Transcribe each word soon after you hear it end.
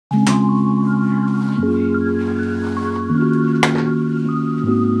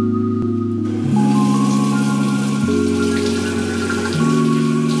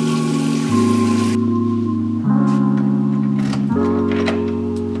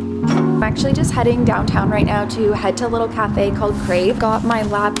I'm actually just heading downtown right now to head to a little cafe called Crave. Got my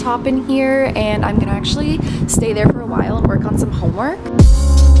laptop in here and I'm gonna actually stay there for a while and work on some homework.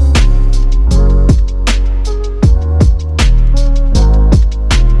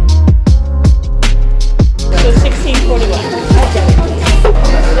 So 1641.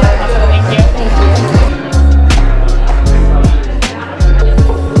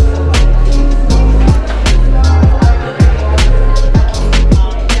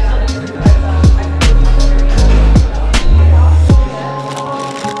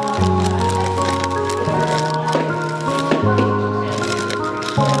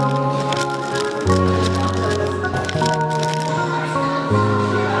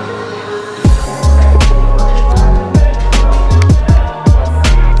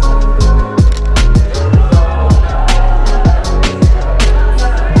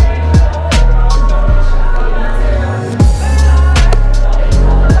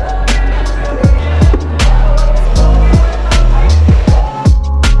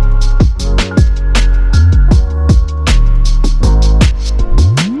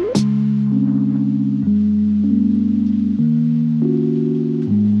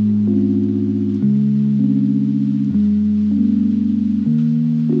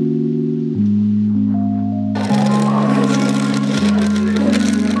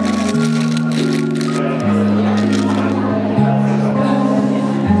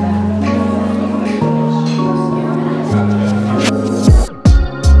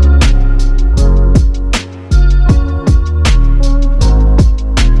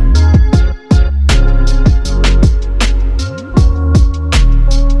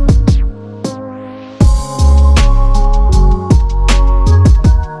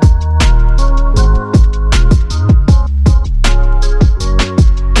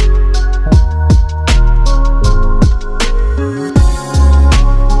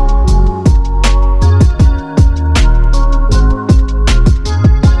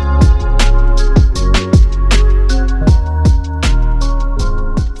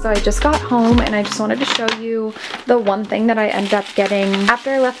 I just got home and I just wanted to show you the one thing that I ended up getting. After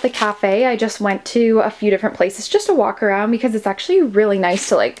I left the cafe, I just went to a few different places just to walk around because it's actually really nice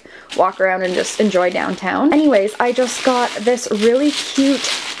to like walk around and just enjoy downtown. Anyways, I just got this really cute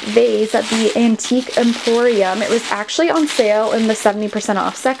vase at the Antique Emporium. It was actually on sale in the 70%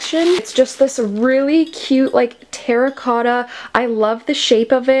 off section. It's just this really cute like terracotta. I love the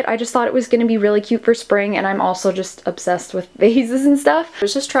shape of it. I just thought it was going to be really cute for spring, and I'm also just obsessed with vases and stuff. I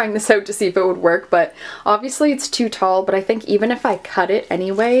was just trying this out to see if it would work, but obviously it's too tall, but I think even if I cut it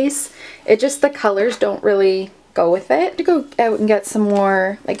anyways, it just, the colors don't really go with it. To go out and get some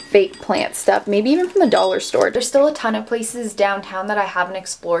more like fake plant stuff, maybe even from the dollar store. There's still a ton of places downtown that I haven't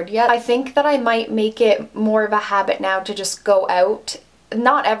explored yet. I think that I might make it more of a habit now to just go out,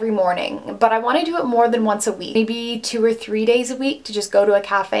 not every morning, but I want to do it more than once a week, maybe 2 or 3 days a week, to just go to a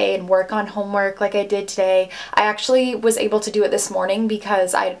cafe and work on homework like I did today. I actually was able to do it this morning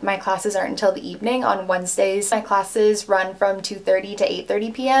because my classes aren't until the evening on Wednesdays. My classes run from 2:30 to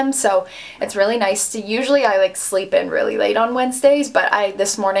 8:30 p.m. so it's really nice to, usually I like sleep in really late on Wednesdays, but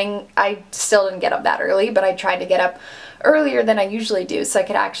this morning I still didn't get up that early, but I tried to get up earlier than I usually do so I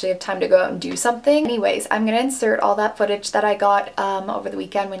could actually have time to go out and do something. Anyways, I'm gonna insert all that footage that I got over the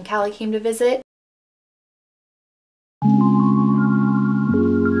weekend when Callie came to visit.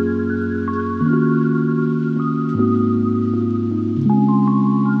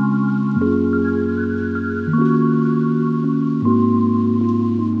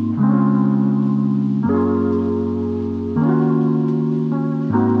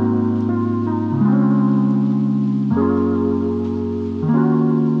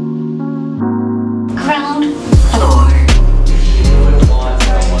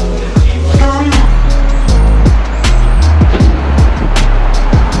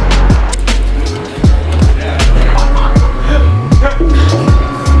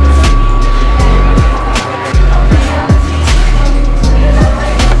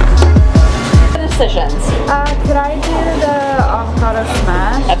 Could I do the avocado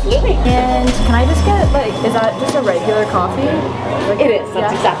smash? Absolutely. And can I just get like, is that just a regular coffee? Like, it is,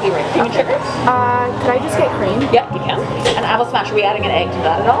 that's exactly right. Cream and sugar? Could I just get cream? Yeah, you can. And apple smash, are we adding an egg to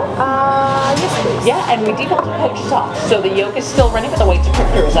that at all? Yes please. Yeah, and we default to poached sauce. So the yolk is still running, but the whites are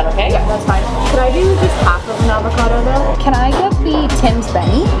cooked through. Is that okay? Yeah, that's fine. Could I do just half of an avocado though? Can I get the Tim's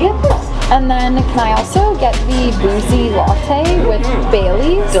Benny? Yeah, of course. And then can I also get the boozy latte with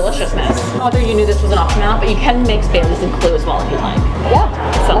Bailey's? Deliciousness. Whether you knew this was an option or not, but you can mix Bailey's and Clue as well if you like. Yeah,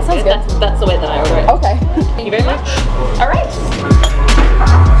 So that sounds good. That's the way that I order it. Okay. Thank you very much. All right.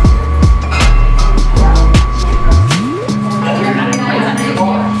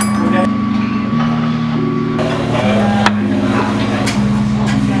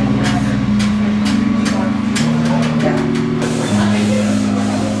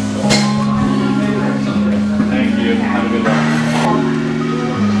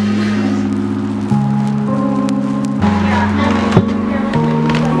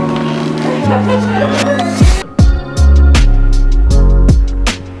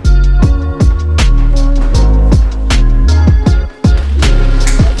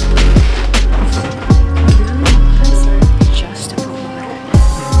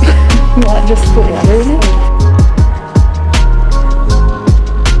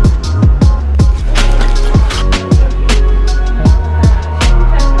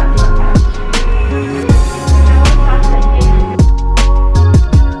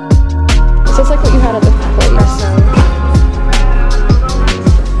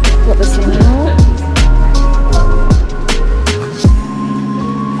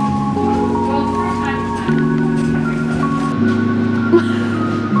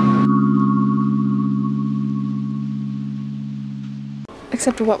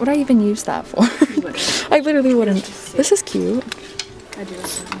 except what would I even use that for? I literally wouldn't. This is cute. I do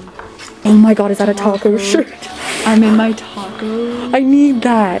this. Oh my god, is that a taco shirt? I'm in my taco. I need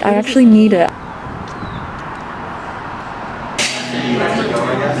that. I actually need it.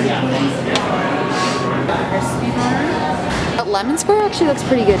 That lemon square actually looks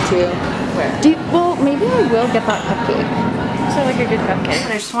pretty good too. Where? Well, maybe I will get that cupcake. So like a good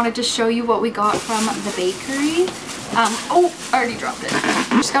cupcake. I just wanted to show you what we got from the bakery. Oh, I already dropped it.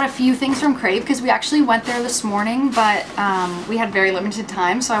 Just got a few things from Crave because we actually went there this morning, but we had very limited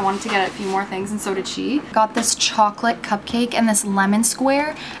time, so I wanted to get a few more things, and so did she. Got this chocolate cupcake and this lemon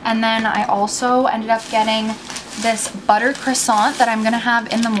square, and then I also ended up getting this butter croissant that I'm gonna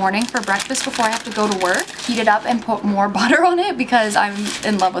have in the morning for breakfast before I have to go to work. Heat it up and put more butter on it because I'm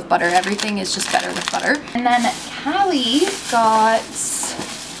in love with butter. Everything is just better with butter. And then Callie got...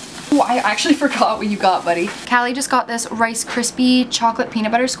 Oh, I actually forgot what you got, buddy. Callie just got this Rice Krispie chocolate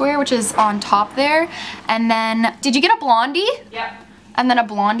peanut butter square, which is on top there. And then, did you get a blondie? Yep. And then a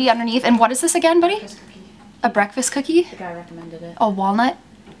blondie underneath. And what is this again, buddy? Breakfast cookie. A breakfast cookie? The guy recommended it. A walnut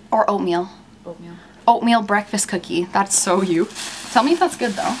or oatmeal? Oatmeal. Oatmeal breakfast cookie. That's so you. Tell me if that's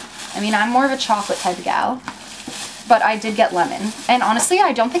good though. I mean, I'm more of a chocolate type of gal, but I did get lemon. And honestly,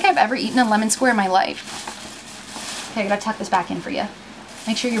 I don't think I've ever eaten a lemon square in my life. Okay, I gotta tuck this back in for you.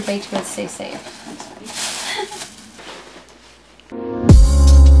 Make sure your baked goods stay safe.